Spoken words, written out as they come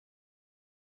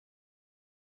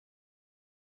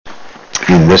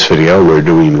In this video, we're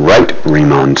doing right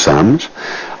Riemann sums.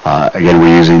 Again,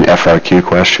 we're using FRQ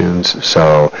questions,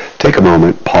 so take a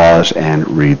moment, pause, and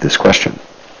read this question.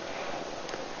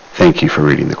 Thank you for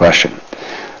reading the question.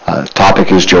 The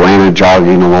topic is Joanna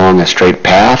jogging along a straight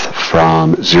path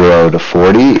from 0 to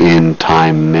 40 in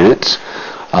time minutes,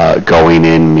 going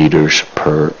in meters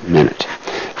per minute.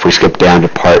 If we skip down to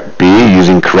part B,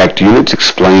 using correct units,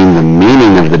 explain the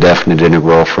meaning of the definite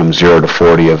integral from 0 to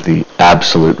 40 of the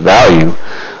absolute value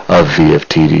of v of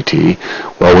t dt.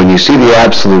 Well, when you see the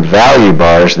absolute value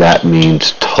bars, that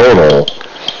means total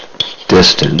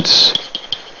distance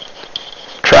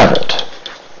traveled,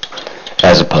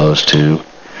 as opposed to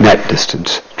net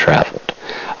distance traveled.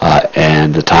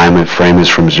 And the time frame is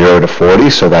from 0 to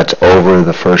 40, so that's over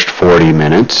the first 40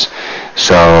 minutes.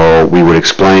 So we would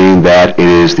explain that it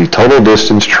is the total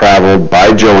distance traveled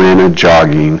by Joanna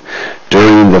jogging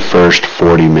during the first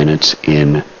 40 minutes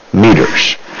in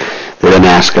meters. They then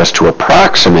ask us to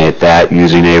approximate that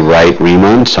using a right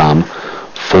Riemann sum,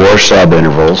 4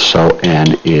 subintervals, so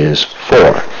n is 4.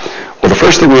 Well, the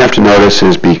first thing we have to notice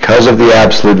is because of the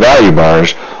absolute value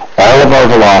bars, all of our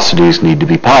velocities need to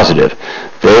be positive.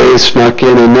 They snuck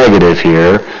in a negative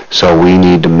here, so we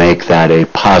need to make that a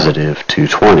positive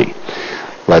 220.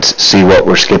 Let's see what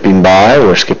we're skipping by.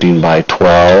 We're skipping by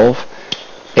 12,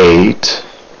 8,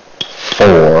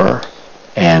 4,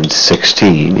 and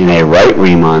 16. In a right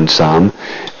Riemann sum,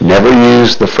 never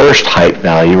use the first height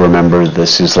value. Remember,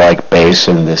 this is like base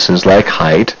and this is like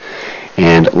height.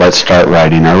 And let's start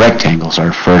writing our rectangles.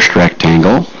 Our first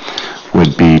rectangle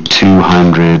would be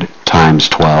 200 times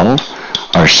 12.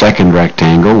 Our second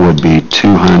rectangle would be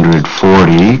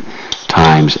 240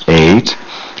 times 8.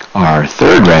 Our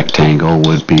third rectangle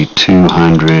would be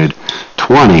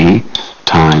 220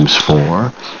 times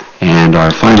 4. And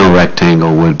our final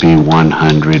rectangle would be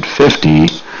 150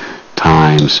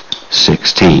 times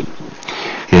 16.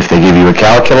 If they give you a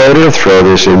calculator, throw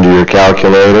this into your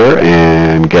calculator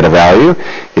and get a value.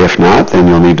 If not, then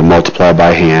you'll need to multiply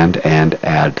by hand and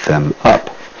add them up.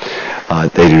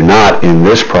 They do not, in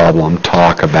this problem,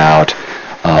 talk about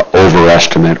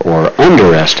overestimate or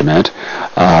underestimate.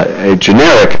 A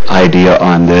generic idea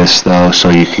on this, though, so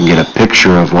you can get a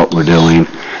picture of what we're doing,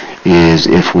 is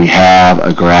if we have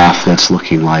a graph that's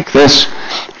looking like this,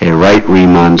 a right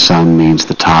Riemann sum means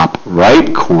the top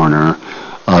right corner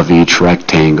of each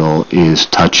rectangle is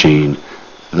touching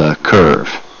the curve.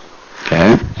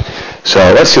 Okay? So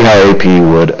let's see how AP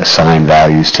would assign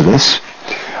values to this.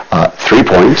 3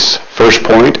 points. First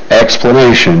point,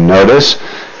 explanation. Notice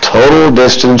total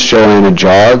distance Joanna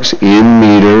jogs in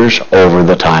meters over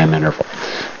the time interval.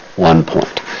 1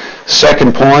 point.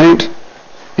 Second point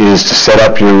is to set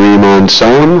up your Riemann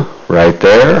sum right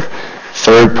there.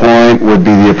 Third point would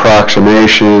be the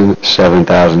approximation,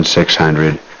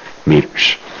 7,600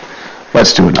 meters.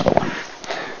 Let's do another one.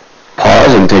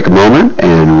 Pause and take a moment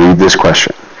and read this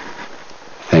question.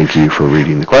 Thank you for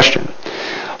reading the question.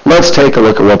 Let's take a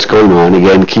look at what's going on.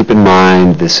 Again, keep in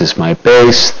mind, this is my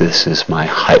base, this is my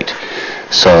height.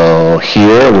 So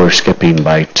here we're skipping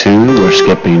by 2, we're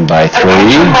skipping by 3.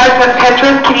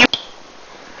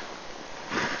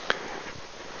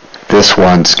 This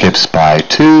one skips by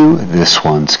 2, this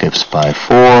one skips by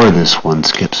 4, this one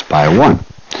skips by 1.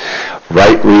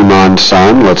 Right Riemann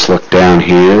sum, let's look down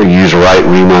here. Use right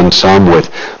Riemann sum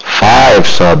with 5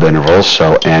 subintervals,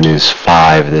 so n is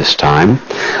 5 this time,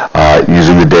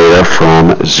 using the data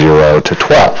from 0 to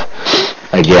 12.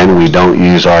 Again, we don't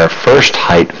use our first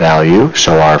height value,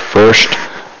 so our first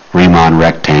Riemann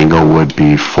rectangle would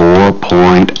be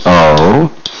 4.0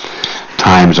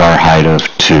 times our height of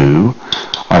 2.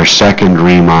 Our second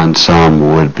Riemann sum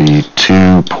would be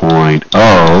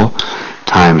 2.0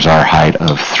 times our height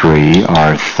of 3.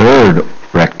 Our third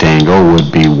rectangle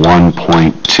would be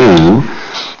 1.2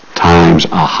 times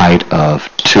a height of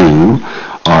 2.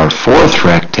 Our fourth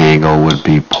rectangle would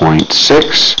be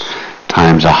 0.6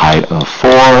 times a height of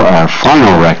 4. Our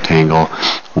final rectangle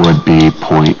would be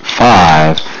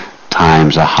 0.5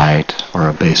 times a height or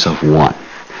a base of 1.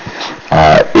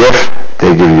 If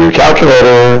they give you your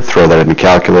calculator, throw that in the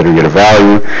calculator, get a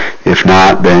value. If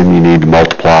not, then you need to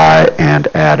multiply and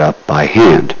add up by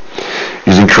hand.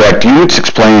 Using correct units,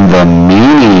 explain the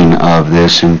meaning of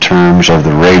this in terms of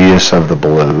the radius of the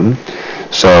balloon.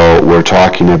 So we're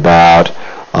talking about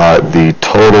the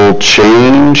total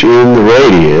change in the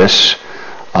radius,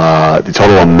 the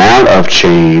total amount of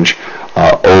change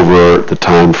over the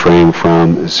time frame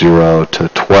from 0 to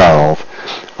 12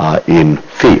 in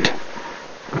feet.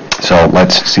 So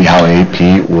let's see how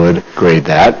AP would grade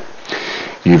that.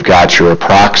 You've got your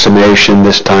approximation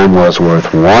this time was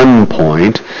worth 1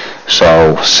 point,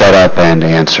 so set up and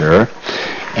answer.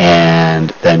 and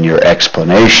then your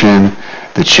explanation,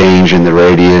 the change in the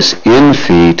radius in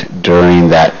feet during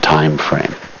that time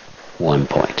frame. 1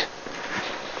 point.